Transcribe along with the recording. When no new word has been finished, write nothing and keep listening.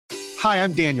Hi,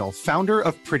 I'm Daniel, founder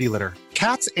of Pretty Litter.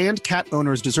 Cats and cat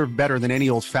owners deserve better than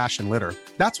any old-fashioned litter.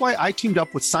 That's why I teamed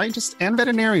up with scientists and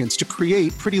veterinarians to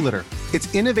create Pretty Litter.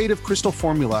 Its innovative crystal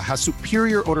formula has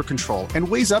superior odor control and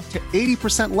weighs up to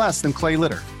 80% less than clay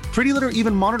litter. Pretty Litter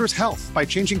even monitors health by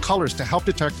changing colors to help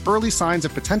detect early signs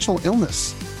of potential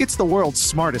illness. It's the world's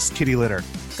smartest kitty litter.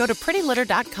 Go to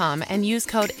prettylitter.com and use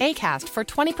code ACAST for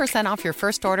 20% off your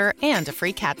first order and a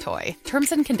free cat toy.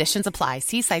 Terms and conditions apply.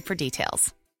 See site for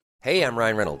details. Hey, I'm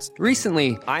Ryan Reynolds.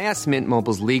 Recently, I asked Mint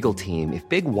Mobile's legal team if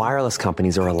big wireless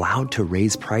companies are allowed to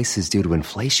raise prices due to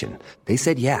inflation. They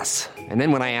said yes. And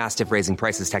then when I asked if raising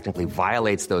prices technically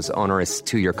violates those onerous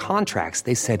two-year contracts,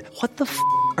 they said, "What the f***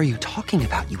 are you talking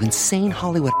about, you insane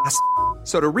Hollywood ass?"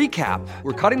 So to recap,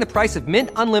 we're cutting the price of Mint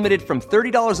Unlimited from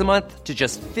 $30 a month to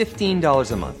just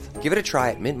 $15 a month. Give it a try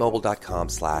at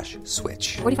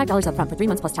mintmobile.com/switch. $45 up front for 3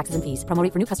 months plus taxes and fees. Promo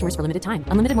rate for new customers for limited time.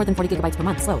 Unlimited more than 40 gigabytes per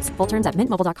month. Slows full terms at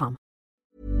mintmobile.com.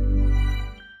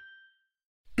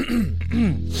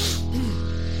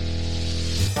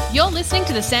 You're listening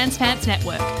to the Sans Pants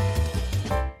Network.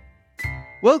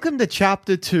 Welcome to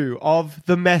Chapter 2 of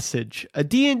The Message, a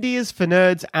D&D is for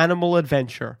Nerds animal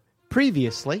adventure.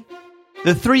 Previously,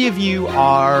 the three of you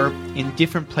are in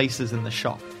different places in the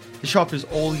shop. The shop is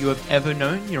all you have ever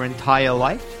known your entire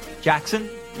life. Jackson,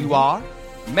 you are?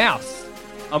 Mouse.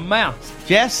 A mouse.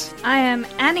 Jess? I am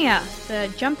Anya,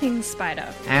 the jumping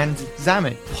spider. And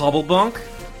Zamet. Pobblebonk.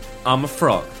 I'm a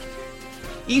frog.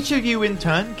 Each of you in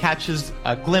turn catches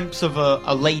a glimpse of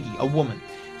a lady, a woman.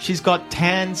 She's got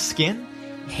tan skin,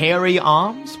 hairy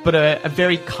arms, but a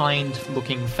very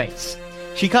kind-looking face.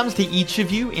 She comes to each of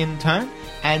you in turn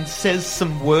and says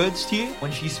some words to you.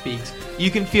 When she speaks, you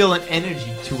can feel an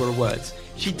energy to her words.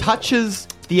 She touches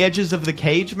the edges of the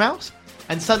cage, Mouse,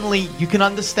 and suddenly you can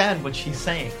understand what she's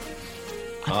saying.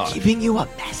 I'm giving you a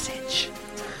message.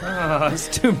 It's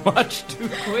too much, too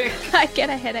quick. I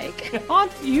get a headache.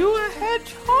 Aren't you a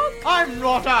hedgehog? I'm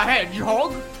not a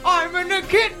hedgehog. I'm an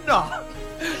echidna.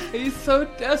 He's so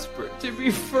desperate to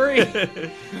be free.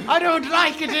 I don't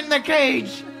like it in the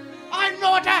cage. I'm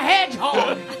not a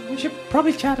hedgehog. We should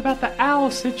probably chat about the owl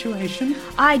situation.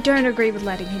 I don't agree with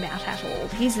letting him out at all.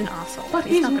 He's an arsehole. But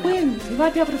he's wings. He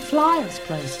might be able to fly us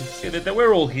places. Yeah, that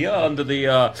we're all here under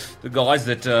the guise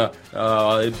that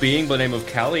being by the name of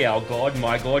Kali, our god,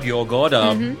 my god, your god,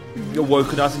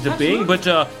 woken us into being. But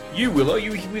you, Willow,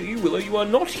 you are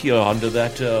not here under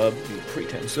that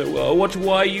pretense. So,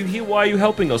 why are you here? Why are you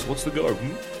helping us? What's the go?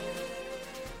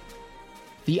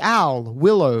 The owl,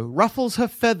 Willow, ruffles her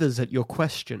feathers at your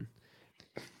question.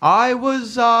 I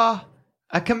was, a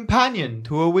companion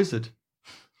to a wizard.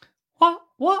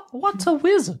 What's a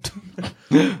wizard?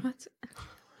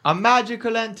 A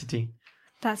magical entity.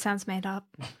 That sounds made up.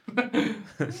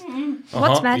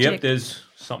 What's magic? Yep, there's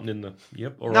something in the...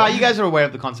 Yep, all No, right. you guys are aware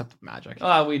of the concept of magic.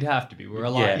 We'd have to be. We're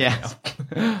alive. Yeah.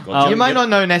 Gotcha. You might not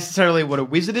know necessarily what a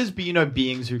wizard is, but you know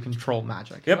beings who control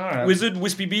magic. Yep, All right. wizard,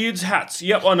 wispy beards, hats.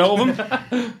 Yep, I know of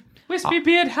them. Wispy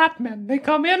beard hat men. They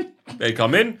come in. They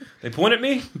come in, they point at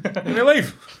me, and they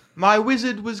leave. My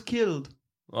wizard was killed.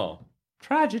 Oh.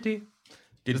 Tragedy.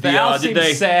 Did The owl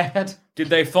seems sad. Did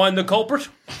they find the culprit?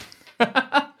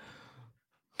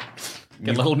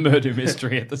 Get a little murder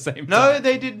mystery at the same time. No,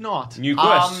 they did not. New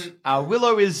quest.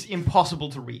 Willow is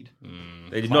impossible to read.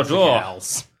 They did not.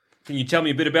 Can you tell me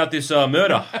a bit about this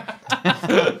murder?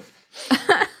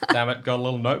 Damn it, got a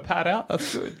little notepad out?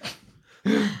 That's good.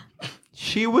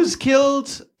 She was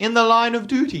killed in the line of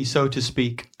duty, so to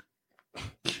speak.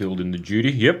 Killed in the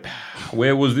duty. Yep.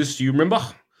 Where was this? Do you remember?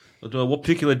 At what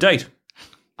particular date?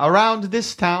 Around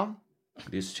this town.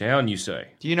 This town, you say?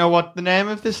 Do you know what the name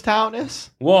of this town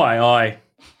is? Why?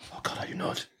 Oh God, I do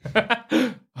not. Oh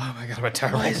my god, I'm a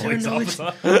terrible police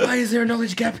officer. Why is there a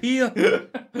knowledge gap here?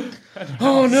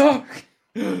 Oh no!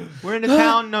 We're in a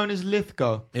town known as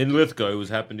Lithgow. In Lithgow, it was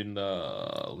happened in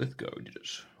Lithgow, did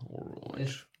it? All right.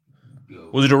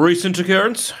 Was it a recent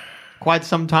occurrence? Quite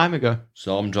some time ago.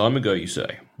 Some time ago, you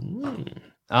say.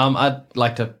 I'd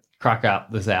like to crack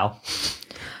out this owl.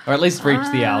 Or at least reach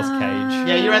the owl's cage.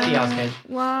 Yeah, you're at the owl's cage.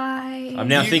 Why? I'm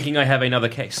now thinking I have another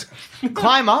case.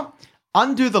 Climb up,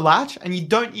 undo the latch, and you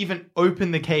don't even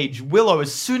open the cage. Willow,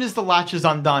 as soon as the latch is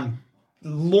undone,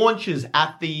 launches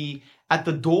at the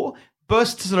door,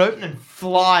 bursts it open, and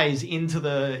flies into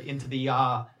the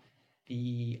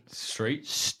Street?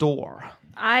 store.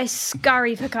 I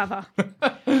scurry for cover.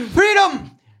 Freedom!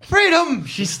 Freedom!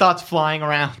 She starts flying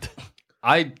around.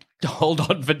 I hold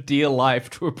on for dear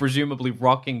life to a presumably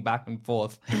rocking back and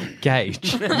forth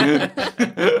cage.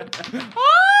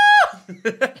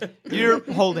 You're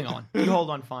holding on. You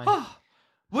hold on fine.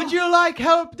 Would you like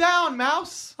help down,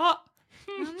 Mouse?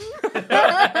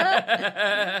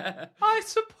 I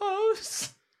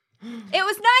suppose. It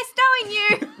was nice knowing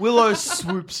you. Willow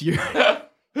swoops you.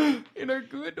 In a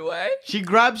good way. She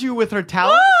grabs you with her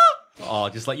talons. Oh,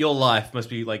 just like your life must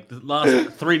be like the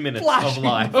last 3 minutes of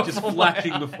life, just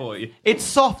flashing before you. It's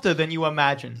softer than you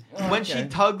imagine. When she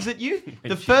tugs at you,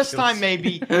 the first time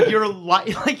maybe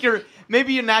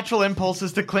maybe your natural impulse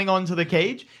is to cling onto the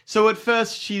cage. So at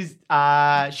first she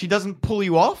doesn't pull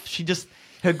you off.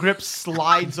 Her grip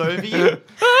slides over you.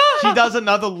 She does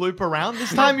another loop around.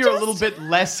 This time you're a little bit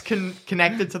less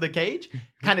connected to the cage,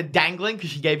 kind of dangling because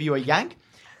she gave you a yank.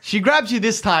 She grabs you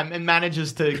this time and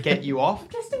manages to get you off.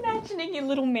 Just imagining your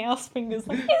little mouse fingers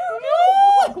like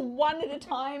one at a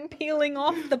time peeling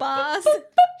off the bars.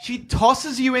 She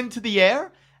tosses you into the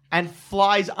air and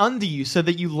flies under you so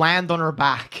that you land on her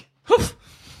back.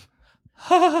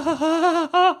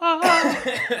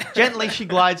 Gently, she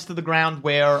glides to the ground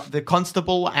where the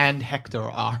constable and Hector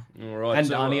are. All right, And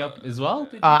so, Anya as well.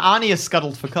 Arnie is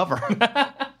scuttled for cover.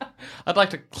 I'd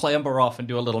like to clamber off and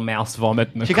do a little mouse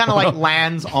vomit. She kind of like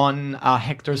lands on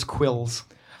Hector's quills.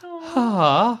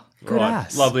 Ah, good right,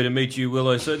 ass. lovely to meet you,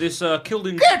 Willow. So this killed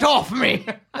in... Get off me!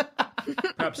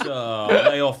 Perhaps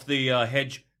lay off the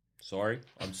hedge. Sorry,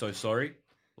 I'm so sorry.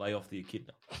 Lay off the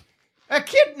echidna.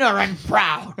 Echidna and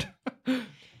proud.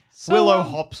 Willow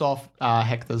hops off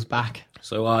Hector's back.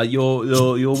 So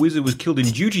your wizard was killed in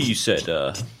duty, you said.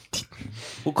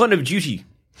 What kind of duty,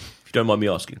 if you don't mind me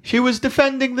asking? She was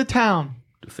defending the town.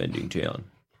 Defending town.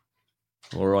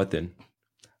 All right then.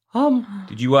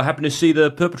 Did you happen to see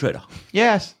the perpetrator?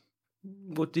 Yes.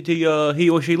 What did he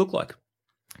or she look like?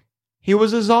 He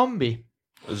was a zombie.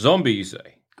 A zombie, you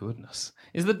say? Goodness.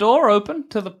 Is the door open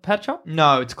to the pet shop?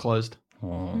 No, it's closed.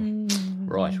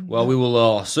 Right. Well, we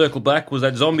will circle back. Was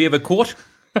that zombie ever caught?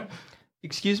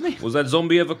 Excuse me? Was that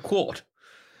zombie ever caught?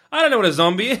 I don't know what a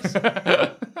zombie is.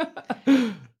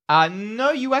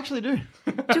 No, you actually do.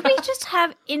 Do we just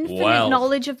have infinite Wow.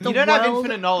 knowledge of the You don't world? have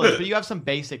infinite knowledge, but you have some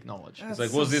basic knowledge. It's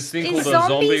like, was this thing Is called a zombie?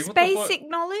 zombies What the fuck? basic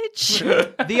knowledge?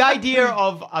 The idea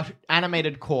of an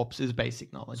animated corpse is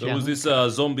basic knowledge. So yeah. was this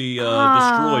zombie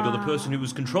destroyed, or the person who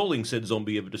was controlling said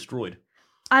zombie ever destroyed?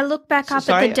 I look back up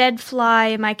sorry? at the dead fly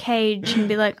in my cage and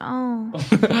be like, oh,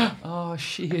 Oh,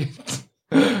 shit.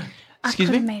 I Excuse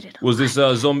could have me? made it. Was this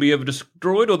zombie ever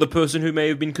destroyed, or the person who may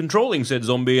have been controlling said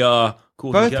zombie caught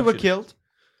and Both captured? were killed.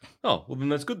 Oh, well then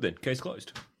that's good then. Case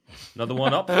closed. Another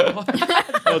one up.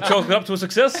 I'll chalk it up to a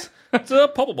success. It's a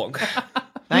popplebonk.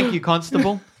 Thank you,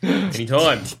 Constable.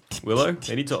 Anytime, Willow.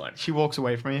 Anytime. She walks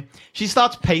away from you. She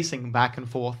starts pacing back and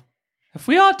forth. If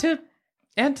we are to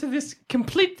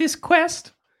complete this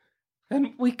quest,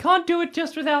 then we can't do it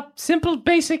just with our simple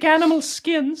basic animal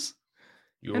skins.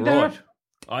 You're And, right.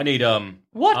 I need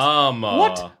What?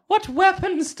 armor. What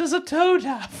weapons does a toad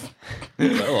have?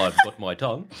 Well, I've got my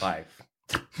tongue.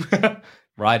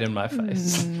 Right in my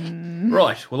face.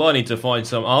 Right. Well, I need to find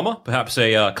some armor, perhaps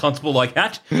a constable-like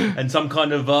hat, and some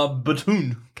kind of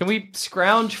batoon. Can we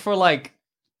scrounge for like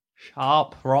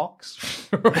sharp rocks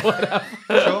or whatever?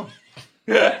 Sure.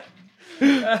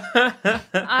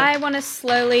 I want to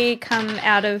slowly come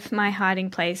out of my hiding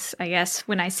place, I guess,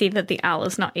 when I see that the owl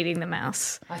is not eating the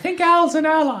mouse. I think Al's an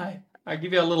ally. I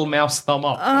give you a little mouse thumb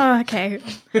up. Oh, okay.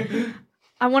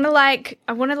 I want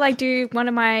to do one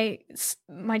of my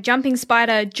jumping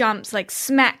spider jumps, like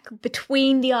smack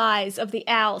between the eyes of the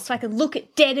owl, so I can look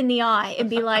it dead in the eye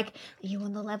and be like, "Are you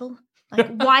on the level? Like,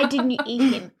 why didn't you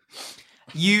eat him?"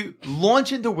 You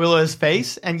launch into Willow's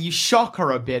face and you shock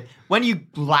her a bit. When you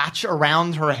latch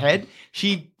around her head,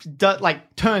 she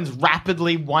turns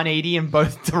rapidly 180 in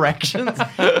both directions.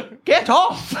 Get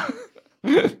off!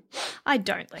 I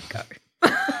don't let go.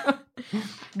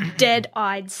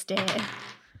 Dead-eyed stare.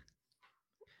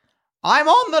 I'm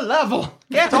on the level.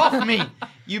 Get off me.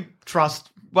 You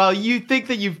think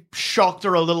that you've shocked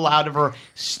her a little out of her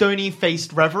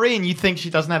stony-faced reverie, and you think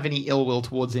she doesn't have any ill will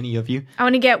towards any of you. I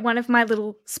want to get one of my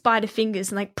little spider fingers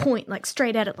and like point like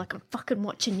straight at it like I'm fucking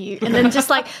watching you, and then just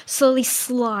like slowly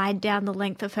slide down the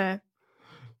length of her.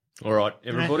 All right,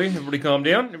 everybody calm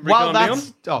down.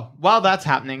 While that's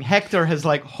happening, Hector has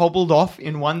like hobbled off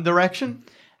in one direction,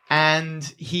 and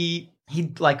he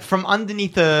like from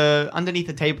underneath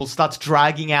the table starts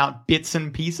dragging out bits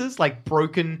and pieces, like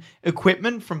broken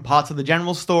equipment from parts of the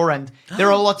general store, and there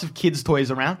are lots of kids'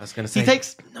 toys around. I was going to say, he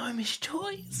takes gnomish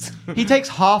toys. He takes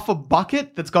half a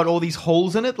bucket that's got all these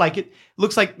holes in it, like it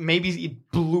looks like maybe it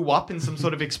blew up in some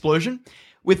sort of explosion.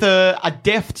 With a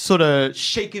deft sort of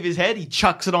shake of his head, he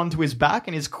chucks it onto his back,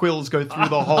 and his quills go through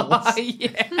the holes.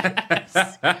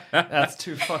 Yes. That's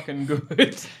too fucking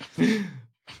good.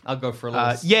 I'll go for a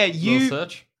little, little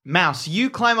search. Mouse, you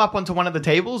climb up onto one of the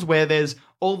tables where there's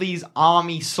all these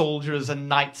army soldiers and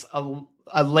knights are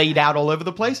laid out all over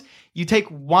the place. You take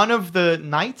one of the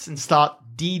knights and start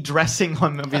de-dressing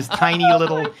him of his tiny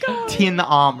little tin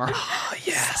armor. Oh,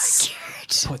 yes.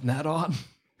 So putting that on.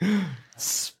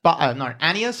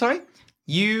 Anya, sorry.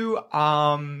 You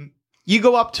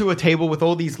go up to a table with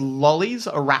all these lollies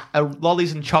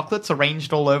and chocolates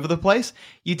arranged all over the place.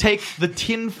 You take the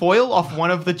tin foil off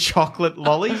one of the chocolate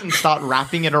lollies and start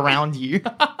wrapping it around you.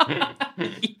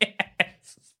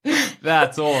 Yes.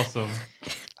 That's awesome.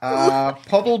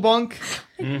 Pobblebonk.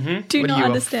 Do What not are you, a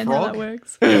understand how that frog?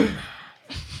 works.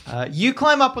 You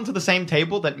climb up onto the same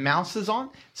table that Mouse is on.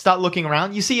 Start looking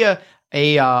around. You see a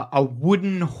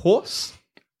wooden horse.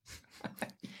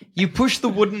 You push the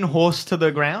wooden horse to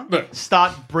the ground.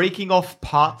 Start breaking off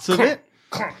parts of it.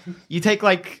 You take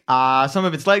like some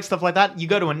of its legs, stuff like that. You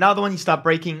go to another one. You start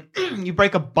breaking. You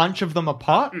break a bunch of them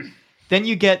apart. Then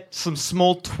you get some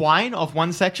small twine off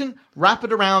one section, wrap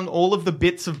it around all of the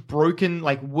bits of broken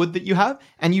like wood that you have,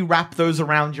 and you wrap those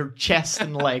around your chest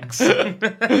and legs. You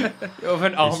have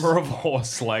an armor of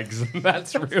horse legs.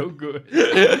 That's real good.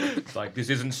 It's like, this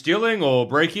isn't stealing or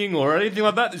breaking or anything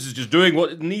like that. This is just doing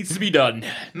what needs to be done.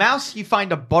 Mouse, you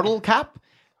find a bottle cap,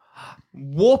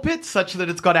 warp it such that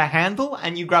it's got a handle,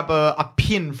 and you grab a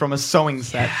pin from a sewing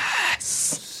set.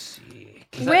 Does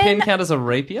that pin count as a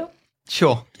rapier?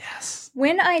 Sure. Yes.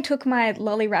 When I took my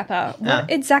lolly wrapper, what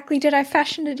exactly did I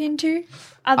fashion it into?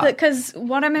 Because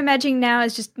what I'm imagining now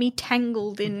is just me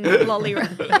tangled in lolly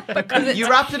wrapper. Because You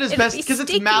wrapped it as best because it's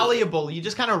sticky. malleable. You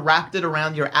just kind of wrapped it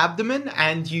around your abdomen,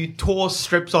 and you tore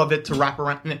strips of it to wrap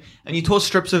around, and you tore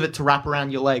strips of it to wrap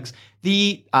around your legs.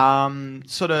 The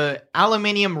sort of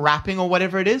aluminium wrapping or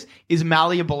whatever it is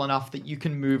malleable enough that you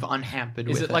can move unhampered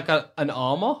with Is it. it like an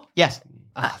armor? Yes.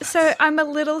 So I'm a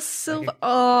little silver.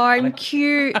 Oh, I'm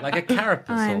cute. Like a carapace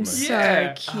I'm almost.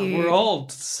 so cute. We're all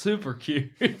super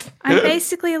cute. I'm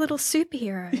basically a little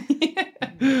superhero.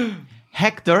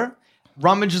 Hector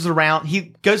rummages around.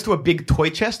 He goes to a big toy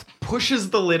chest,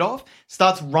 pushes the lid off,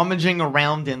 starts rummaging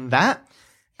around in that,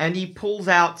 and he pulls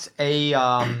out a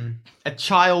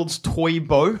child's toy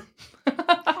bow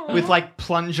with like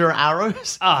plunger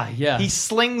arrows. Yeah. He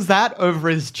slings that over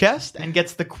his chest and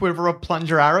gets the quiver of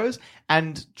plunger arrows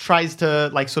and tries to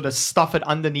like sort of stuff it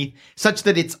underneath such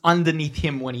that it's underneath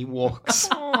him when he walks.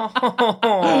 That's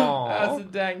the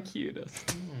dang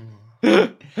cutest.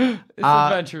 This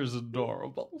adventure is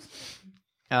adorable.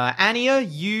 Anya,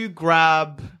 you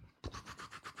grab...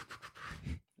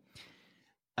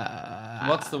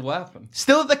 What's the weapon?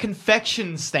 Still at the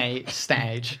confection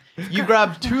stage, you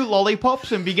grab 2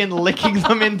 lollipops and begin licking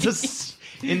them into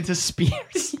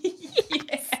spears.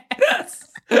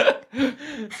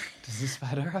 Does the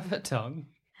spider have a tongue?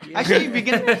 Actually,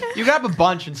 you grab a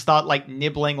bunch and start like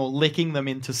nibbling or licking them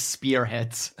into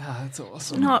spearheads. That's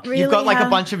awesome. Not really. You've got like how, a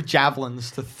bunch of javelins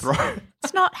to throw.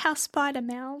 It's not how spider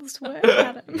mouths work.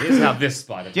 Adam. Here's how this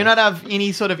spider Do you not have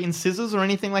any sort of incisors or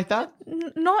anything like that?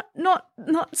 Not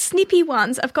snippy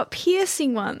ones. I've got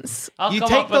piercing ones. I'll You come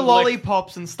take up the and lick-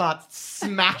 lollipops and start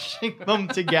smashing them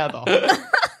together.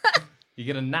 You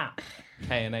get a nap.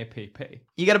 K-N-A-P-P.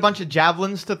 You get a bunch of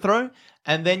javelins to throw,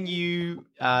 and then you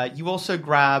also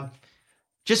grab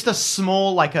just a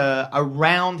small, like a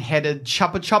round-headed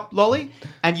Chupa Chup lolly,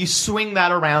 and you swing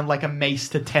that around like a mace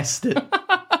to test it.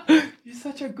 You're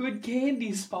such a good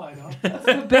candy spider. That's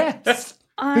the best.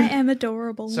 I am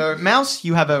adorable. So, Mouse,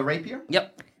 you have a rapier?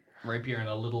 Yep. Rapier and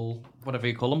a little, whatever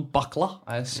you call them, buckler,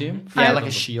 I assume. Yeah, like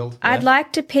a shield. I'd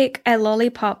like to pick a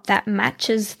lollipop that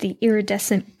matches the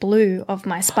iridescent blue of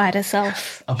my spider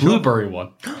self. A blueberry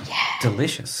one.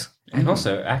 Delicious. And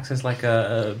also acts as like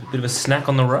a bit of a snack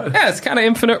on the road. Yeah, it's kind of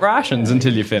infinite rations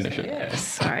until you finish it. Yes.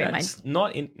 Sorry, my That's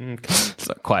not in... It's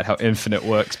not quite how infinite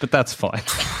works, but that's fine.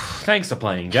 Thanks for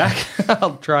playing, Jack.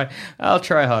 I'll try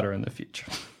harder in the future.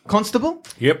 Constable?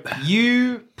 Yep.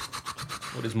 You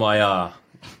What is my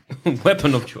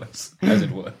weapon of choice, as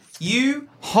it were? you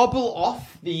hobble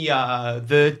off the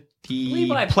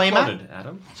believe I playmat. plodded,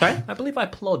 Adam. Sorry? I believe I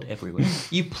plod everywhere.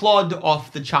 You plod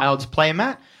off the child's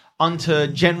playmat onto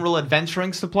general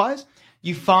adventuring supplies.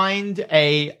 You find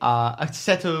a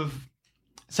set of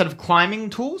climbing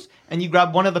tools, and you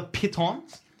grab one of the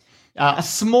pitons, a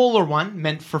smaller one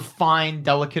meant for fine,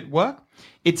 delicate work.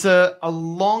 It's a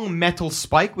long metal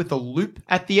spike with a loop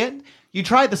at the end. You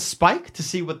try the spike to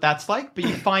see what that's like, but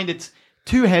you find it's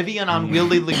too heavy and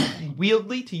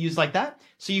unwieldy to use like that.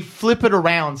 So you flip it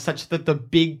around such that the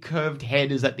big curved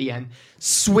head is at the end.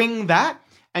 Swing that,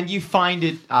 and you find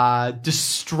it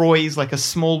destroys like a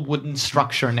small wooden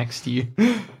structure next to you.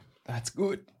 That's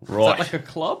good. Right. Is that like a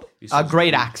club? A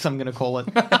great axe, I'm going to call it.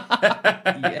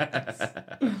 Yes.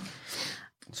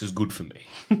 This is good for me.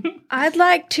 I'd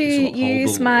like to This will hold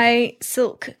use the my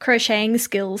silk crocheting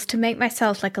skills to make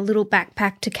myself like a little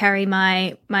backpack to carry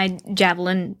my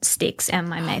javelin sticks and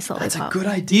my mace lollipop.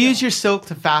 idea. Use your silk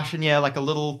to fashion, like a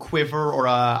little quiver or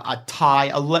a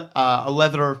tie, a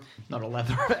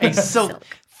silk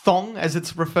thong, as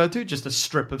it's referred to, just a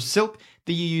strip of silk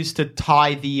that you use to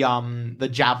tie the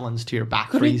javelins to your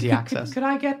back for easy access. Could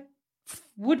I get...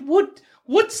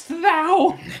 Wouldst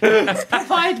thou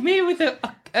provide me with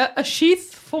a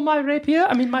sheath for my rapier?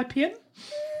 I mean, my pin?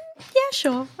 Yeah,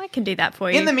 sure. I can do that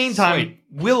for you. In the meantime,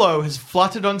 Willow has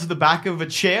fluttered onto the back of a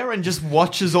chair and just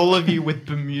watches all of you with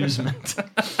bemusement.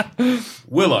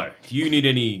 Willow, do you need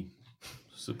any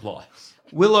supplies?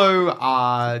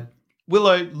 Willow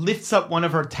lifts up one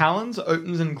of her talons,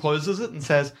 opens and closes it, and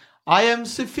says, I am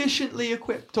sufficiently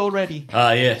equipped already.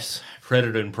 Ah, yes.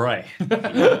 Predator and prey.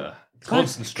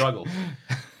 Constant struggle.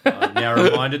 I'm now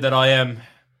reminded that I am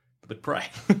but prey.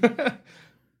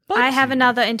 I have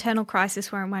another internal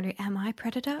crisis where I'm wondering, am I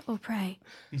predator or prey?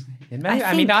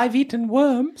 I mean, I've eaten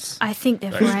worms I think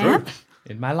therefore I am.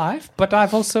 in my life, but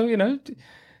I've also,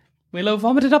 Willow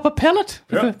vomited up a pellet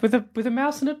with a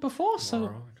mouse in it before,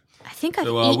 so... I think I've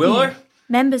So, eaten Willow?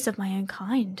 members of my own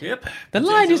kind. Yep. The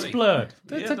line is blurred.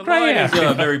 It's a the grey line is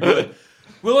area. very blurred.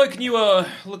 Willow, can you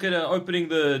look at opening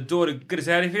the door to get us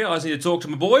out of here? I just need to talk to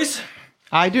my boys.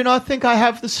 I do not think I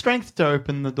have the strength to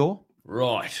open the door.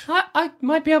 Right. I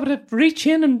might be able to reach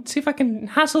in and see if I can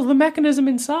hassle the mechanism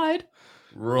inside.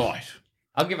 Right.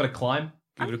 I'll give it a climb.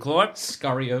 Give it a climb.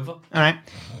 Scurry over. All right.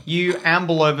 You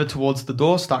amble over towards the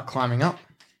door, start climbing up.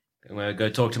 I'm going to go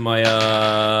talk to my,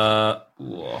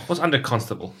 what's under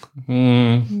constable?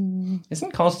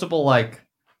 Isn't constable like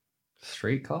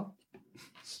street cop?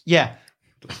 Yeah.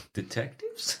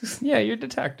 Detectives? Yeah, you're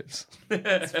detectives.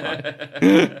 That's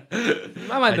fine.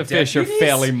 I mind the fish are Deputies?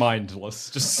 fairly mindless,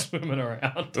 just swimming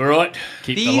around. All right.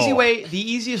 Keep The the law.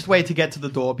 easiest way to get to the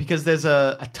door, because there's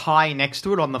a tie next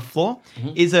to it on the floor,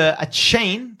 is a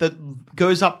chain that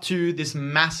goes up to this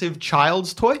massive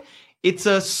child's toy. It's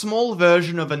a small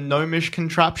version of a gnomish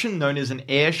contraption known as an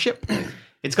airship.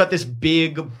 It's got this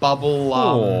big bubble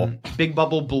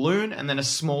balloon and then a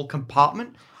small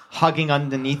compartment hugging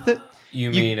underneath it. You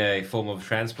mean a form of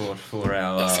transport for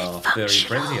our furry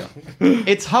friends here?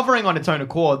 It's hovering on its own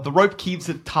accord. The rope keeps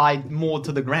it tied more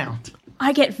to the ground.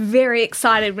 I get very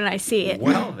excited when I see it.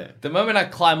 Well then. The moment I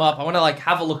climb up, I want to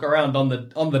have a look around on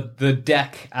the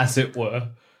deck, as it were.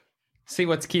 See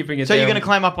what's keeping it So there. you're going to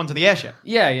climb up onto the airship?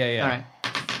 Yeah. All right.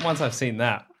 Once I've seen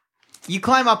that. You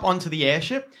climb up onto the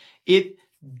airship. It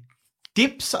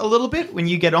dips a little bit when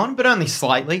you get on, but only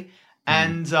slightly.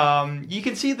 And you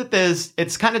can see that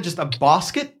it's kind of just a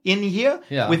basket in here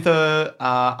with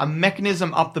a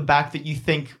mechanism up the back that you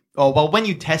think, when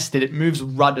you test it, it moves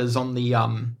rudders on the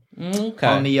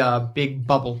big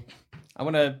bubble. I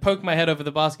want to poke my head over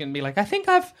the basket and be like, I think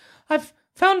I've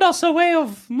found us a way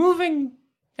of moving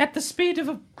at the speed of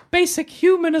a basic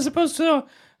human as opposed to...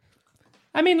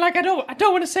 I mean, I don't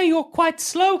want to say you're quite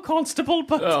slow, Constable,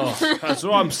 but... Oh,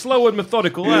 so I'm slow and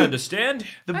methodical, I understand.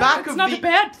 It's not a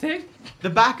bad thing. The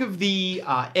back of the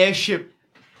airship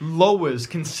lowers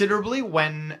considerably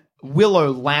when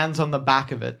Willow lands on the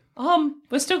back of it.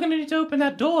 We're still going to need to open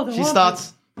that door, though. She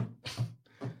starts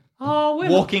Willow,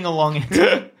 walking along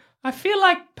it. I feel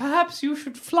like perhaps you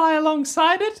should fly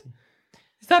alongside it.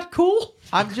 Is that cool?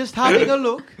 I'm just having a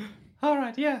look. All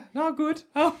right, yeah. No, good.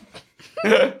 Oh.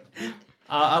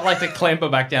 I'd like to clamber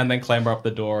back down, then clamber up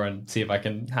the door and see if I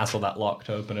can hassle that lock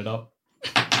to open it up.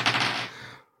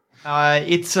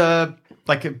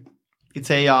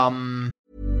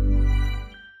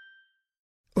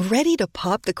 Ready to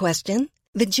pop the question?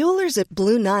 The jewelers at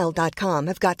BlueNile.com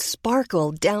have got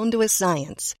sparkle down to a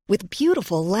science with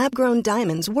beautiful lab-grown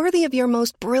diamonds worthy of your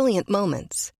most brilliant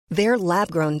moments. Their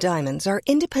lab-grown diamonds are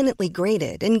independently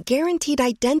graded and guaranteed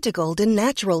identical to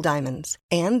natural diamonds,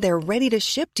 and they're ready to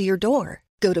ship to your door.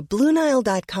 Go to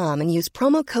BlueNile.com and use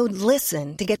promo code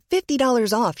LISTEN to get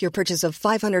 $50 off your purchase of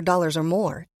 $500 or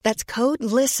more. That's code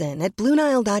LISTEN at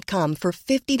BlueNile.com for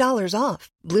 $50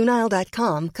 off.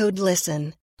 BlueNile.com, code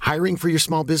LISTEN. Hiring for your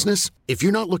small business? If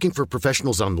you're not looking for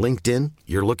professionals on LinkedIn,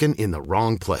 you're looking in the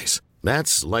wrong place.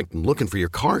 That's like looking for your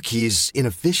car keys in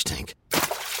a fish tank.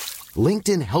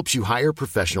 LinkedIn helps you hire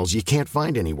professionals you can't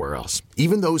find anywhere else,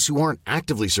 even those who aren't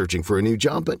actively searching for a new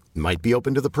job but might be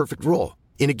open to the perfect role.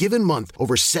 In a given month,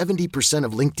 over 70%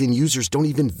 of LinkedIn users don't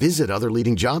even visit other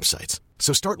leading job sites.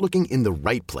 So start looking in the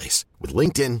right place. With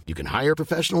LinkedIn, you can hire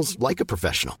professionals like a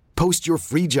professional. Post your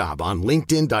free job on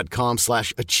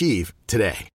linkedin.com/achieve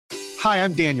today. Hi,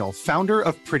 I'm Daniel, founder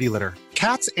of Pretty Litter.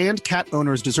 Cats and cat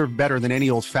owners deserve better than any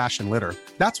old-fashioned litter.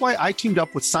 That's why I teamed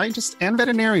up with scientists and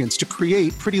veterinarians to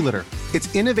create Pretty Litter.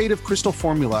 Its innovative crystal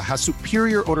formula has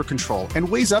superior odor control and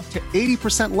weighs up to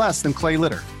 80% less than clay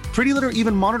litter. Pretty Litter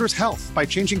even monitors health by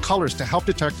changing colors to help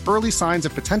detect early signs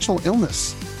of potential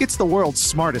illness. It's the world's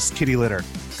smartest kitty litter.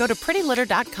 Go to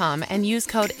prettylitter.com and use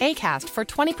code ACAST for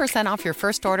 20% off your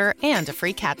first order and a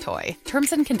free cat toy.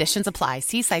 Terms and conditions apply.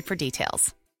 See site for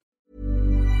details.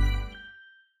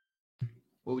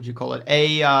 What would you call it?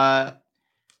 A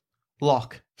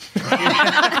lock.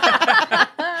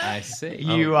 I see.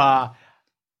 You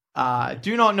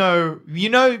do not know. You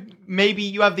know, maybe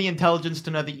you have the intelligence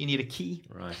to know that you need a key.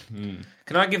 Right.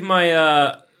 Can I give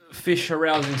my fish a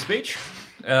rousing speech?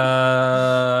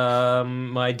 My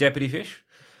deputy fish.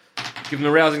 Give him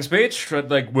a rousing speech.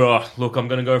 Like, well, look, I'm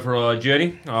going to go for a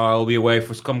journey. I'll be away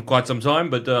for quite some time,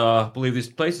 but I believe this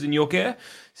place is in your care.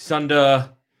 It's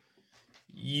under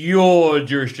your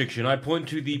jurisdiction. I point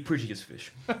to the prettiest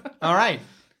fish. All right.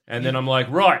 And then I'm like,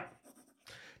 right.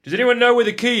 Does anyone know where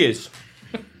the key is?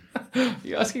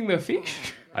 You asking the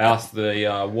fish? I asked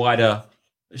the wider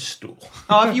stool.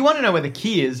 If you want to know where the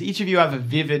key is, each of you have a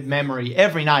vivid memory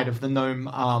every night of the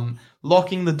gnome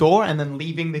locking the door and then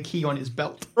leaving the key on his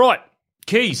belt. Right.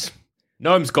 Keys.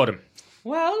 Gnome's got him.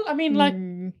 Well, I mean, like,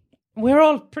 we're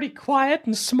all pretty quiet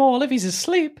and small. If he's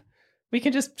asleep, we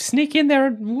can just sneak in there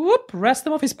and whoop, rest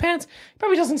him off his pants. He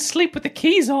probably doesn't sleep with the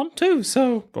keys on, too,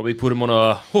 so... Probably put him on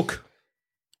a hook.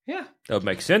 Yeah. That would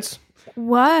make sense.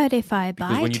 What if I bite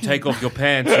Because when you him? take off your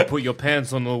pants, you put your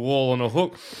pants on the wall on a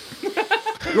hook.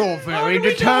 You're very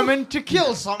determined to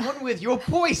kill someone with your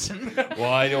poison.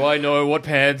 Why do I know what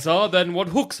pants are than what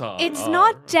hooks are? It's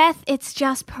not death, it's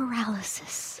just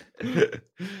paralysis. Well,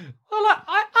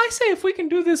 I say if we can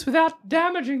do this without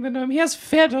damaging the gnome, he has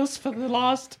fed us for the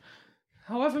last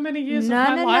however many years of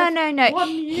my life. No. 1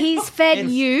 year. He's fed It's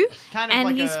you, kind of and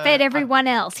like he's a- fed everyone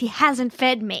else. He hasn't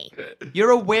fed me.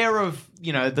 You're aware of,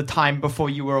 the time before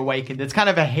you were awakened. It's kind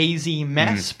of a hazy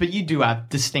mess, but you do have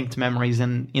distinct memories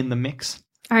in the mix.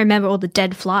 I remember all the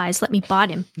dead flies. Let me bite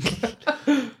him.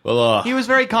 Well, He was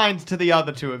very kind to the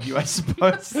other two of you, I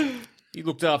suppose. he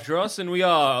looked after us, and we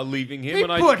are leaving him. He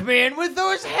and put me in with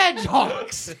those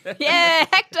hedgehogs. Yeah,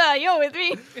 Hector, you're with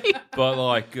me. But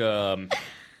like,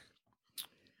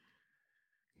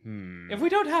 If we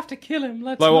don't have to kill him,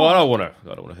 let's well, I not.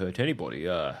 don't want to hurt anybody.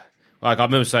 Like I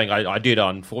remember saying, I did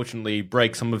unfortunately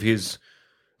break some of his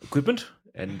equipment,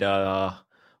 and I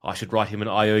should write him an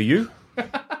IOU.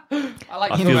 I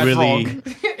like I you feel know, really,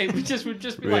 it would just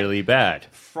be really like bad.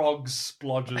 frogs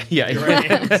splodging. Yeah,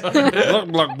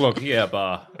 look.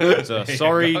 Yeah,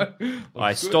 sorry,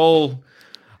 I stole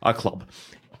a club.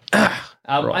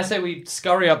 I say we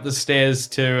scurry up the stairs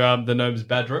to the gnome's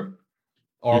bedroom,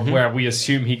 or where we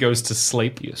assume he goes to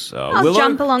sleep. Yes, I'll Willow,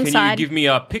 jump can alongside. you give me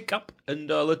a pickup and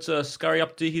let's scurry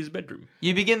up to his bedroom?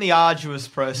 You begin the arduous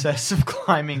process of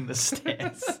climbing the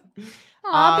stairs.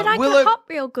 Oh, but I Willow- can hop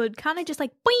real good. Can't I just like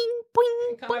boing,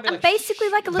 boing, Can't I boing? be I'm like, basically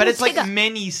like a little But it's Tigger. like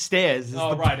many stairs is Oh,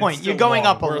 the right, it's point. still You're going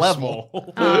long. up a We're level.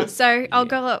 small. So I'll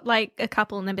go up like a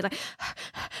couple and then be like,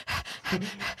 boing,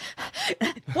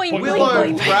 boing, Willow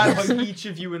boing. grabs each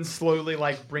of you and slowly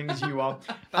like brings you up.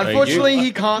 Unfortunately,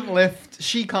 she can't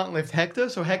lift Hector,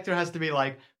 so Hector has to be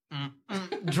like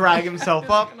drag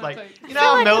himself up. Like you know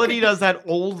how Melody does that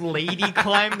old lady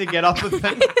climb to get up a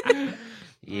thing?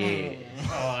 Yeah.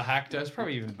 Oh, Hector, it's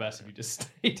probably even best if you just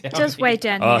stay down. Just here. wait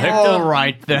down here. Hector, All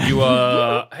right then. you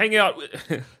hang out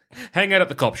at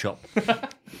the cop shop.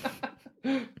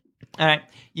 All right,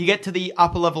 you get to the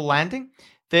upper level landing.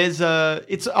 It's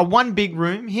a one big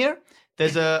room here.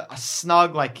 There's a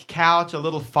snug like couch, a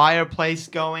little fireplace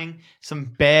going, some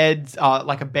beds, a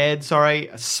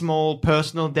small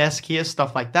personal desk here,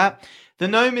 stuff like that. The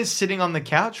gnome is sitting on the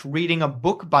couch reading a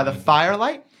book by the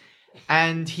firelight,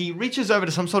 and he reaches over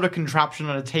to some sort of contraption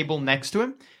on a table next to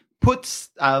him,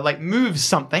 moves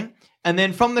something, and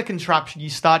then from the contraption you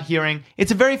start hearing,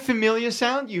 it's a very familiar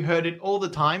sound. You heard it all the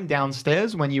time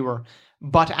downstairs when you were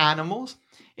but animals.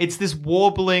 It's this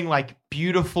warbling, like,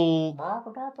 beautiful,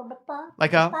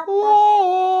 like a...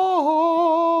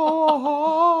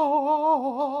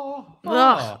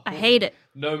 Ugh, I hate it.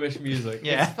 Gnomish music.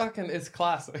 Yeah. It's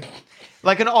classic.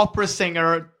 Like an opera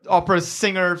singer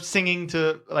singing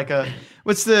to, like a...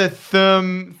 What's the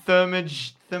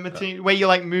thermatine, where you,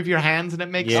 like, move your hands and it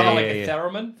makes... Yeah, Oh, like yeah, a yeah.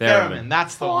 theremin? Theremin,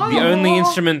 that's the one. The only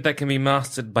instrument that can be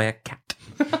mastered by a cat.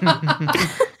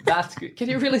 That's good. Can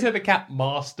you really say the cat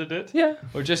mastered it? Yeah.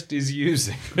 Or just is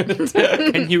using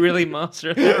it? Can you really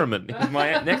master a theremin? Is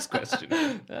my next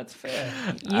question. That's fair.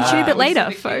 YouTube it later,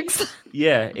 the folks.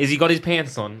 Yeah. Is he got his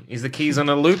pants on? Is the keys on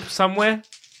a loop somewhere?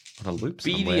 On a loop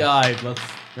somewhere? Beady-eyed. Let's...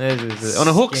 On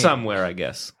a hook Skin. somewhere, I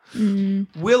guess.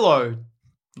 Willow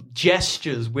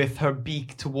gestures with her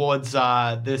beak towards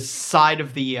the side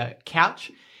of the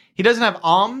couch. He doesn't have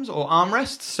arms or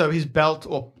armrests, so his belt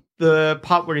or the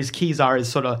part where his keys are is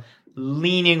sort of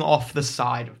leaning off the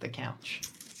side of the couch.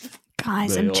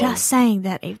 Guys, May I'm I- just saying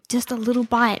that if just a little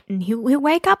bite and he'll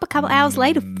wake up a couple hours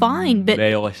later fine, but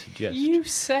May I suggest? You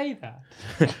say that.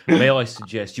 May I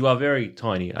suggest? You are very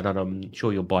tiny, and I'm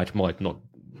sure your bite might not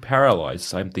paralyze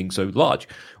something so large.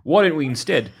 Why don't we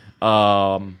instead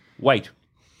wait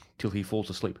till he falls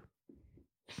asleep?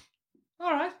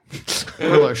 All right.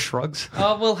 Willow shrugs.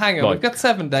 Oh, well, hang on. Right. We've got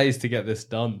 7 days to get this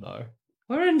done, though.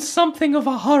 We're in something of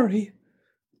a hurry.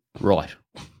 Right.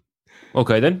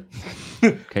 Okay then.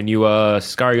 Can you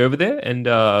scurry over there and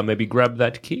maybe grab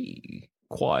that key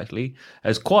quietly,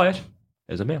 quiet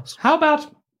as a mouse? How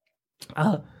about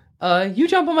you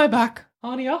jump on my back,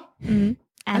 Anya?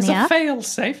 As a Anya?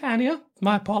 fail-safe, Anya.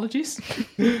 My apologies.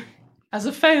 As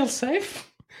a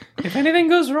fail-safe, if anything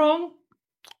goes wrong,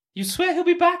 you swear he'll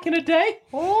be back in a day?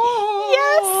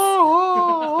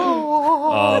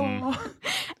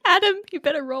 Adam, you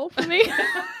better roll for me.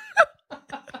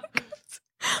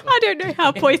 I don't know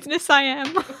how poisonous I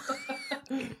am.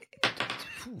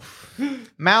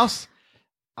 Mouse,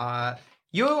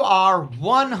 you are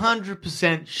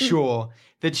 100% sure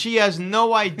that she has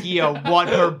no idea what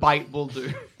her bite will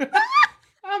do.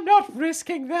 I'm not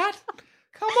risking that.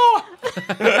 Come on.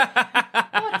 What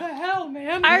the hell,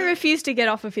 man? I refuse to get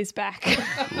off of his back.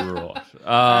 Right.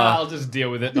 I'll just deal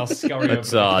with it and I'll scurry over.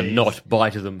 Let's the keys. not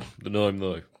bite them. The gnome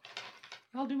though.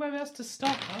 I'll do my best to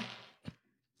stop her.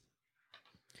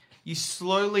 You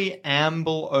slowly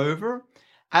amble over.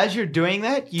 As you're doing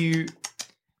that, you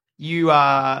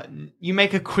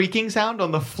make a creaking sound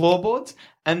on the floorboards,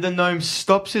 and the gnome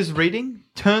stops his reading,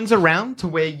 turns around to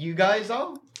where you guys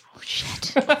are. Oh,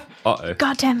 shit. Uh-oh.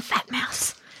 Goddamn fat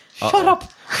mouse. Shut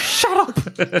up. Shut up.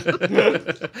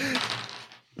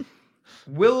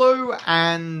 Willow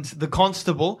and the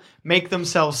constable make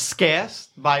themselves scarce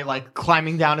by like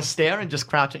climbing down a stair and just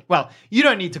crouching. Well, you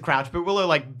don't need to crouch, but Willow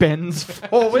like bends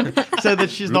forward so that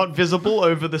she's not visible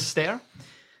over the stair.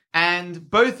 And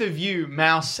both of you,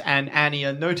 Mouse and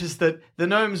Anya, notice that the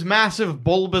gnome's massive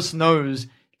bulbous nose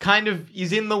kind of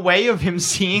is in the way of him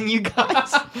seeing you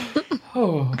guys.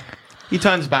 Oh. He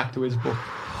turns back to his book.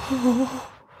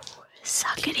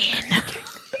 Suck it in.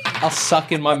 I'll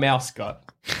suck in my mouse gut.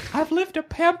 I've lived a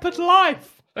pampered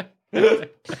life.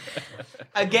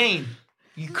 Again,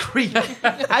 you creak.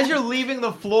 As you're leaving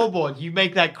the floorboard, you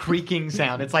make that creaking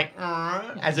sound. It's like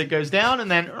as it goes down and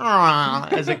then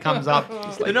as it comes up.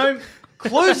 The gnome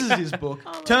closes his book,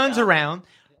 turns around.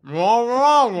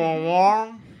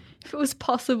 If it was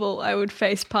possible, I would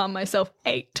face palm myself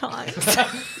 8 times. It's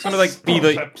kind of like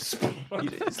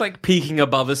it's like peeking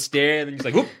above a stair, and then just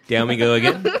like whoop, down we go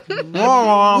again.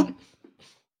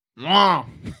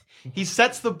 He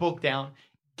sets the book down,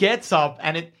 gets up,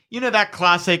 and that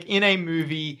classic in a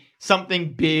movie,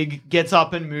 something big gets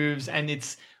up and moves, and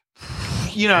it's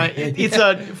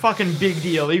a fucking big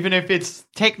deal. Even if it's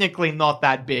technically not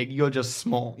that big, you're just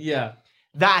small. Yeah.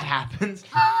 That happens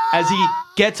as he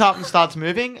gets up and starts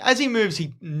moving. As he moves,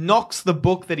 he knocks the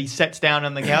book that he sets down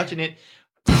on the couch, and it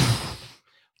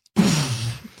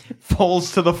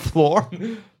falls to the floor.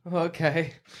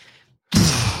 Okay.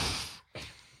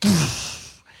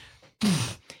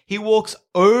 He walks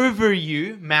over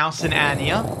you, Mouse and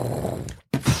Anya,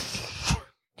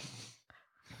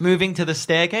 moving to the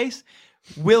staircase.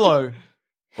 Willow.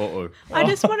 Uh-oh. I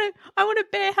want to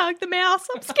bear hug the mouse.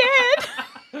 I'm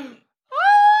scared.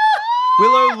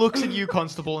 Willow looks at you,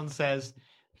 Constable, and says,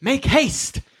 "Make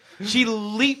haste!" She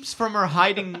leaps from her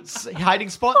hiding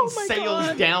spot and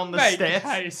sails down the Make stairs.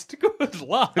 haste. Good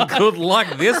luck. Good luck,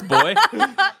 this boy.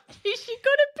 She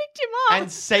could have picked him up.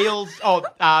 And sails.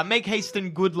 Make haste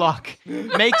and good luck.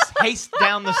 Makes haste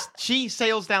down the. She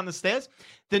sails down the stairs.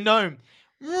 The gnome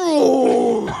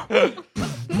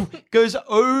goes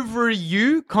over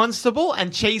you, Constable,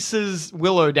 and chases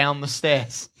Willow down the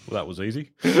stairs. Well, that was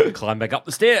easy. Climb back up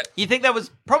the stair. You think that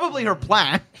was probably her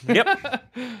plan? Yep.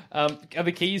 Are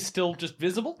the keys still just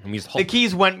visible? The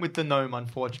keys went with the gnome,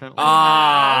 unfortunately.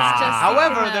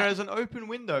 However, However, there is an open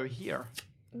window here.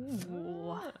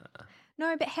 Ooh.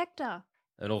 No, but Hector.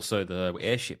 And also the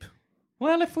airship.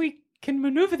 Well, if we can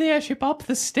maneuver the airship up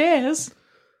the stairs,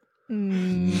 we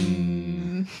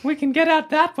can get out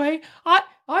that way.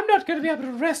 I'm not going to be able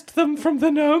to wrest them from the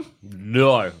gnome.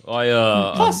 No,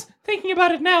 I Plus, thinking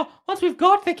about it now, once we've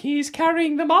got the keys,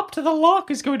 carrying them up to the lock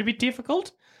is going to be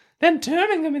difficult. Then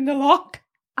turning them in the lock.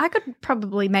 I could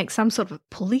probably make some sort of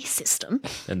police system.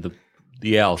 And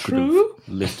the owl could have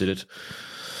lifted it.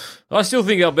 I still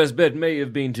think our best bet may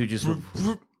have been to just...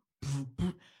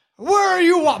 Where are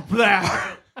you up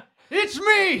there? It's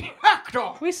me,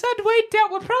 Hector! We said wait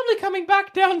down. We're probably coming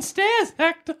back downstairs,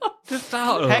 Hector.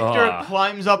 Hector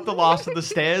climbs up the last of the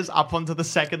stairs, up onto the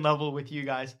second level with you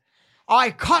guys.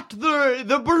 I cut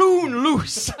the balloon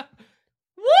loose.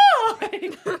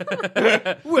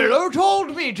 Why? Willow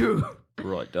told me to.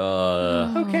 Right,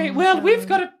 Okay, well, we've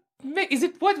got to... Is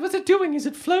it... What was it doing? Is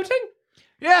it floating?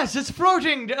 Yes, it's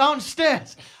floating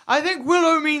downstairs. I think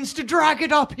Willow means to drag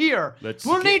it up here.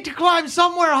 We'll need to climb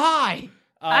somewhere high.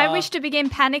 I wish to begin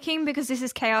panicking because this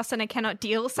is chaos and I cannot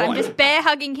deal, so I'm just bear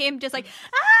hugging him, just like,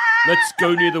 ah! Let's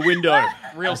go near the window.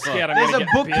 Real scared. There's a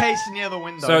bookcase near the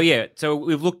window. So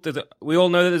we've looked at we all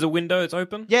know that there's a window that's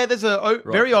open? Yeah, there's a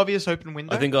very obvious open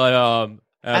window. I think I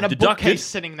and a deducted bookcase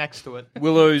sitting next to it.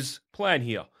 Willow's plan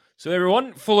here. So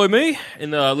everyone, follow me,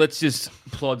 and let's just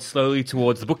plod slowly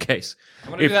towards the bookcase. I'm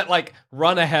going to do that, like,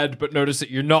 run ahead, but notice that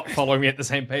you're not following me at the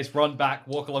same pace. Run back,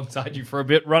 walk alongside you for a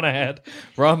bit, run ahead,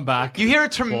 run back. You hear a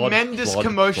tremendous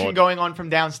commotion going on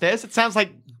from downstairs. It sounds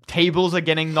like tables are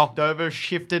getting knocked over,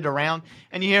 shifted around,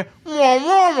 and you hear...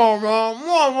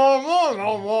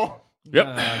 Yep.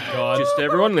 Oh, God. Just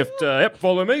everyone lift.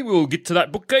 Follow me. We'll get to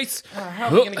that bookcase. How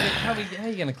are you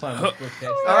going to climb this bookcase?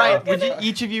 All right, would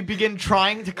each of you begin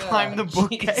trying to climb the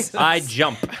bookcase? Jesus. I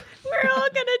jump. We're all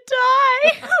gonna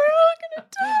die.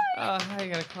 How are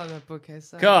you going to climb that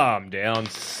bookcase? Calm down,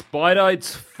 Spider.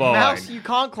 It's fine. Mouse, you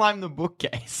can't climb the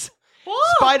bookcase.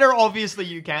 Spider, obviously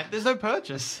you can't. There's no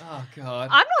purchase. Oh, God.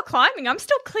 I'm not climbing. I'm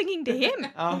still clinging to him.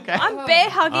 Okay. I'm bear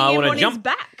hugging him wanna on his jump?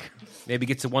 back. Maybe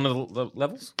get to one of the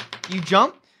levels. You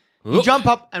jump. You Oop. jump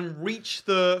up and reach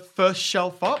the first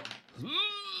shelf up.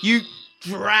 You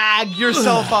drag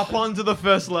yourself up onto the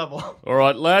first level. All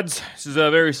right, lads. This is a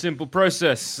very simple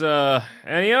process.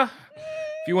 Anya,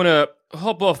 if you want to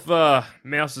hop off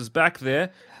Mouse's back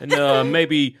there and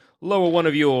maybe lower one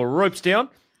of your ropes down,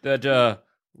 that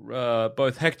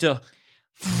both Hector...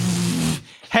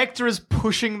 Hector is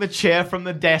pushing the chair from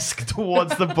the desk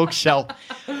towards the bookshelf.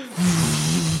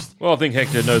 Well, I think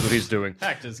Hector knows what he's doing.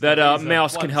 Hector's That he's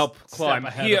Mouse one can help step climb.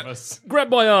 ahead Here, of us. grab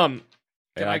my arm.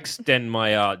 Can I I- extend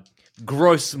my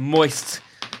gross, moist,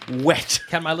 wet.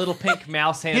 Can my little pink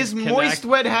mouse hands His connect? moist,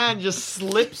 wet hand just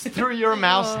slips through your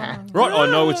mouse hand. Right, I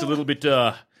know it's a little bit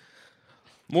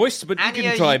moist, but you Anya,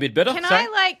 can try a bit better. Can So- I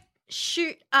like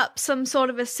shoot up some sort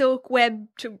of a silk web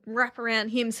to wrap around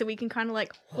him so we can kind of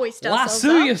like hoist ourselves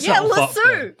Lasso up? yourself Yeah, up lasso.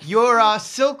 then. Your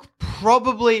silk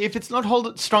probably, if it's not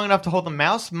strong enough to hold the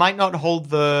mouse, might not hold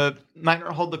the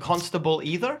constable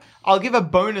either. I'll give a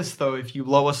bonus though if you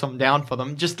lower some down for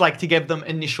them, just like to give them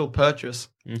initial purchase.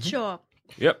 Sure.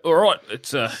 Yep, all right. It's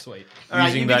Sweet. All right,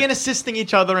 using you that- begin assisting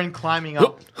each other in climbing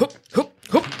up. Hup, hup,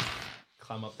 hup.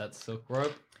 Climb up that silk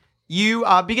rope. You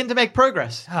begin to make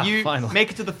progress. You finally.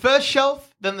 make it to the first shelf,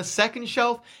 then the second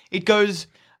shelf. It goes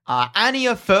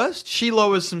Anya first. She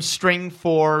lowers some string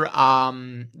for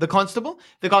the constable.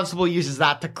 The constable uses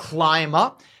that to climb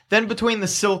up. Then between the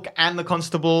silk and the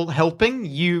constable helping,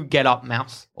 you get up,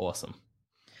 Mouse. Awesome.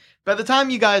 By the time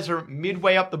you guys are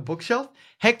midway up the bookshelf,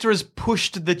 Hector has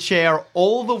pushed the chair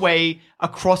all the way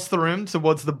across the room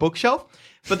towards the bookshelf,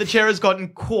 but the chair has gotten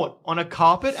caught on a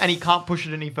carpet and he can't push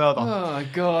it any further. Oh,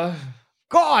 God.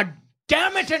 God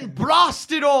damn it and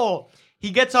blast it all!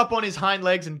 He gets up on his hind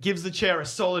legs and gives the chair a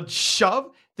solid shove.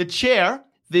 The chair,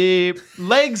 the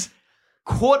legs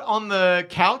caught on the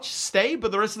couch stay,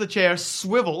 but the rest of the chair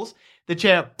swivels. The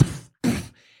chair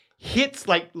hits,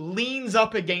 like, leans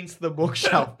up against the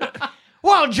bookshelf.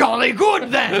 Well, jolly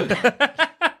good then!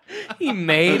 He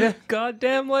made a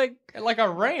goddamn, like a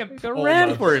ramp. a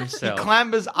ramp for He himself.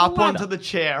 clambers up onto the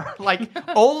chair, like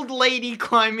old lady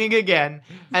climbing again,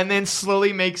 and then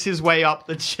slowly makes his way up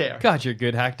the chair. God, you're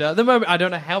good, Hector. At the moment, I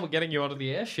don't know how we're getting you onto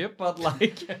the airship, but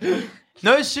like...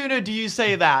 No sooner do you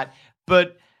say that,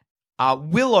 but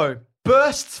Willow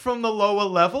bursts from the lower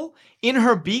level. In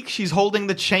her beak, she's holding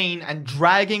the chain and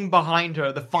dragging behind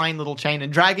her, the fine little chain,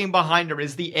 and dragging behind her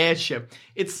is the airship.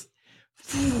 It's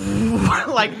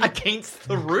like against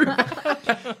the roof.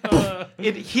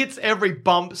 It hits every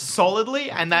bump solidly,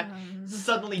 and that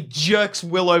suddenly jerks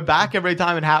Willow back every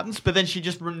time it happens, but then she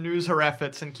just renews her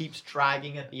efforts and keeps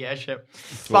dragging at the airship.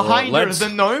 Behind her, the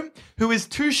gnome, who is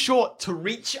too short to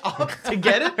reach up to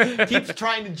get it, keeps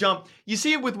trying to jump. You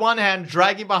see it with one hand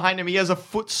dragging behind him. He has a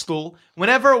footstool.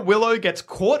 Whenever Willow gets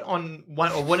caught on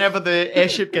one, or whenever the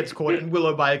airship gets caught, and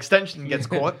Willow by extension gets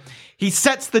caught, he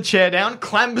sets the chair down,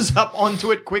 clambers up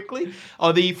onto it quickly,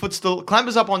 or the footstool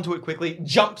clambers up onto it quickly,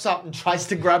 jumps up and tries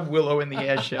to grab Willow in the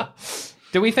airship.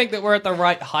 Do we think that we're at the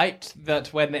right height that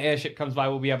when the airship comes by,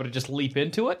 we'll be able to just leap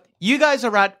into it? You guys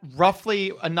are at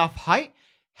roughly enough height.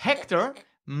 Hector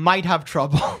might have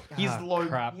trouble. He's low.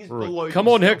 crap. He's below. Come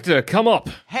on, Hector, come up.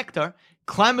 Hector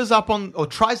clambers up on, or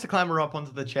tries to clamber up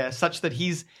onto the chair, such that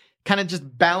he's kind of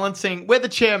just balancing where the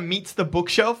chair meets the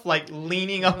bookshelf, like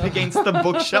leaning up against the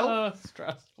bookshelf.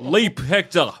 Stressful. Leap,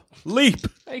 Hector, leap.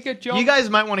 Hey, good job. You guys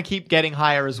might want to keep getting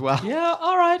higher as well. Yeah,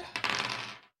 all right.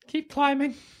 Keep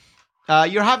climbing.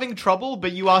 You're having trouble,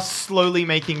 but you are slowly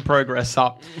making progress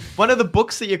up. One of the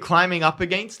books that you're climbing up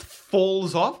against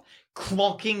falls off,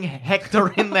 clonking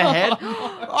Hector in the head.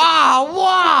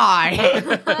 Why?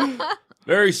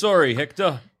 Very sorry,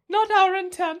 Hector. Not our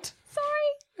intent.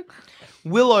 Sorry.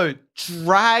 Willow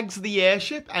drags the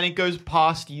airship, and it goes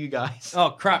past you guys.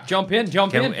 Oh, crap. Jump in.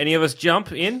 Can any of us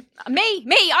jump in? Me,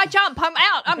 I jump. I'm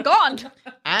out. I'm gone.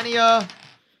 Anya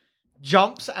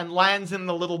jumps and lands in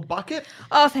the little bucket.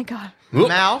 Oh, thank God.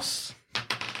 Mouse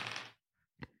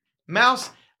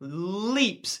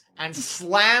leaps and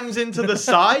slams into the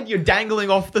side. You're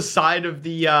dangling off the side of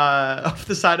the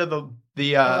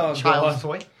child's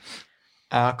toy.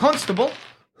 Constable.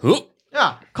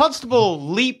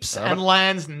 Constable leaps and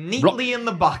lands neatly in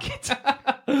the bucket.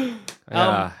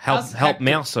 Help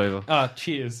Mouse over. Oh,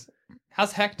 cheers.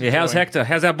 How's Hector? Yeah, how's doing? Hector?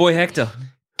 How's our boy Hector?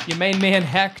 Your main man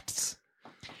Hector.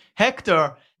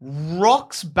 Hector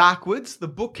rocks backwards. The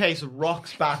bookcase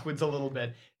rocks backwards a little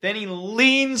bit. Then he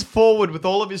leans forward with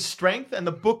all of his strength, and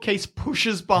the bookcase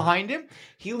pushes behind him.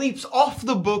 He leaps off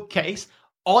the bookcase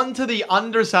onto the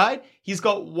underside. He's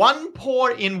got one paw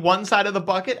in one side of the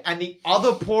bucket and the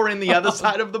other paw in the other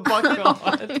side of the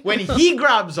bucket. When he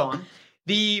grabs on,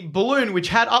 the balloon, which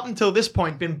had up until this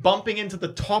point been bumping into the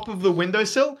top of the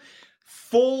windowsill,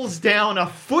 falls down a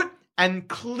foot and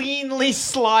cleanly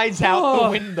slides out the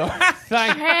window.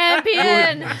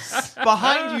 Champion!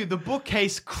 Behind you, the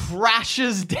bookcase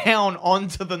crashes down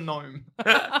onto the gnome.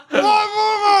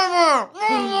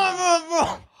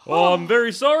 Oh, I'm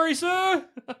very sorry, sir.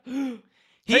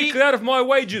 Take that of my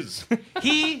wages.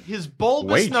 His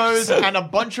bulbous nose and a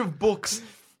bunch of books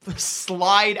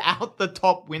slide out the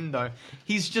top window.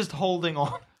 He's just holding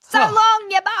on. So long,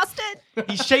 you bastard!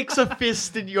 He shakes a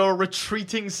fist in your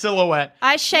retreating silhouette.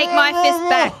 I shake my fist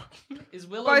back. Is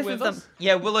Willow Both with of them. us?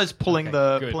 Yeah, Willow's pulling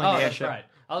the airship. Right.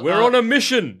 We're on a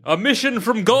mission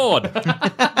from God.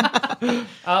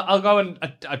 I'll go and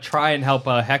try and help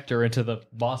Hector into the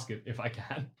basket if I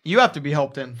can. You have to be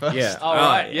helped in first. Yeah. All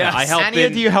right. Yes. I help Anya,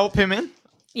 in. do you help him in?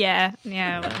 Yeah.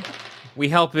 Well. We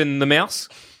help in the mouse.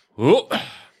 Oh.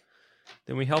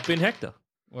 Then we help in Hector.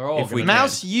 We're all If we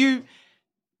Mouse, you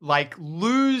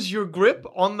lose your grip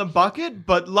on the bucket,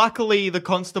 but luckily the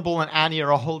constable and Anya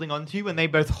are holding on to you, and they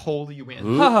both hold you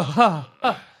in.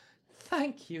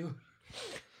 Thank you.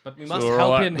 But we must All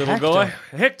help right, in little Hector.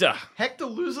 guy. Hector. Hector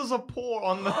loses a paw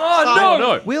on the Oh, side.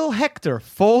 no. Will Hector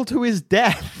fall to his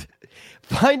death?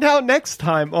 Find out next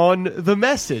time on The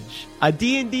Message, a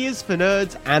D&D is for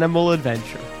Nerds animal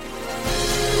adventure.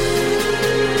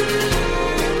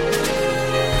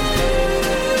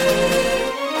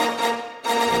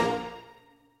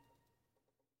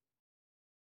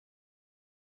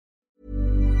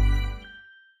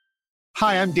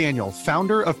 Hi, I'm Daniel,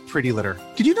 founder of Pretty Litter.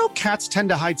 Did you know cats tend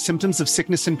to hide symptoms of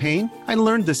sickness and pain? I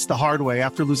learned this the hard way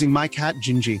after losing my cat,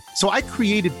 Gingy. So I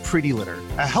created Pretty Litter,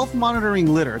 a health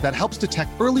monitoring litter that helps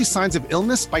detect early signs of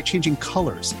illness by changing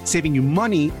colors, saving you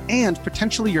money and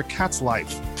potentially your cat's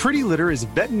life. Pretty Litter is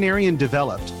veterinarian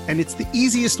developed, and it's the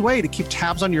easiest way to keep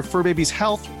tabs on your fur baby's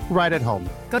health right at home.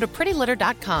 Go to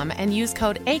prettylitter.com and use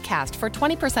code ACAST for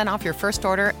 20% off your first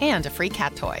order and a free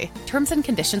cat toy. Terms and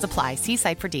conditions apply. See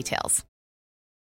site for details.